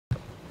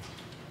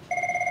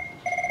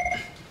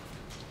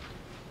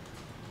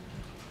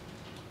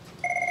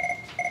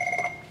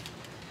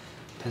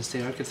Penn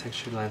State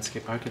Architecture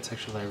Landscape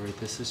Architecture Library.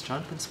 This is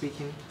Jonathan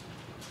speaking.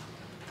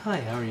 Hi,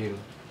 how are you?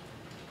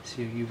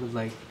 So you would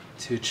like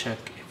to check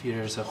if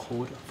there's a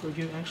hold for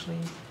you actually?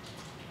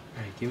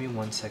 Alright, give me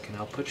 1 second.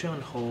 I'll put you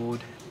on hold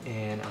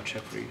and I'll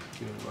check for you.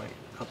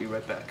 I'll be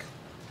right back.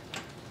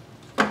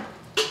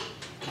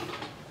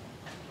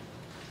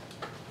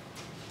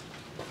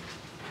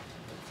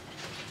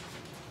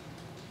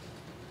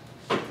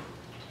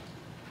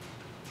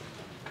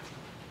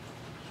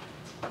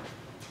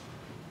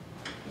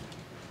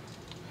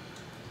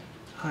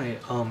 Hi,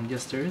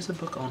 yes, there is a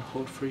book on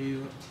hold for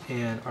you,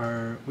 and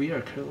we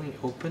are currently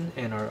open,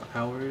 and our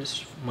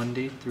hours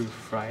Monday through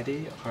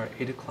Friday are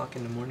 8 o'clock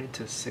in the morning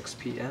to 6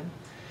 p.m.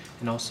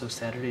 And also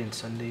Saturday and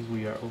Sunday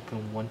we are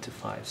open 1 to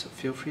 5. So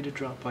feel free to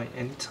drop by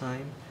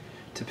anytime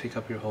to pick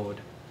up your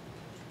hold.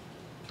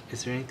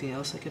 Is there anything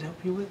else I could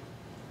help you with?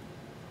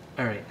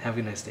 Alright, have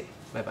a nice day.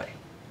 Bye bye.